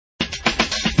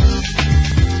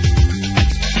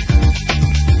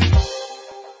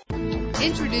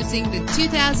Introducing the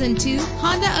 2002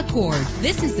 Honda Accord.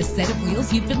 This is the set of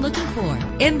wheels you've been looking for.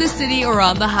 In the city or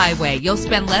on the highway, you'll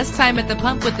spend less time at the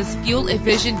pump with this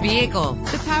fuel-efficient vehicle.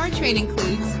 The powertrain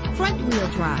includes front-wheel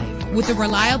drive with a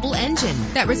reliable engine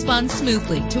that responds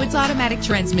smoothly to its automatic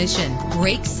transmission.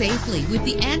 Brake safely with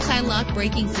the anti-lock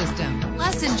braking system.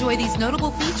 Plus, enjoy these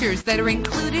notable features that are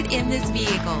included in this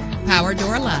vehicle: power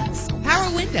door locks,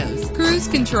 power windows, cruise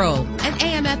control, an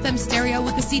AM/FM stereo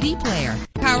with a CD player,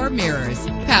 power mirrors,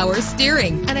 power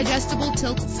steering, an adjustable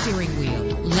tilt steering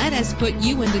wheel. Let us put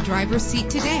you in the driver's seat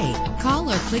today. Call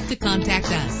or click to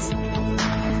contact us.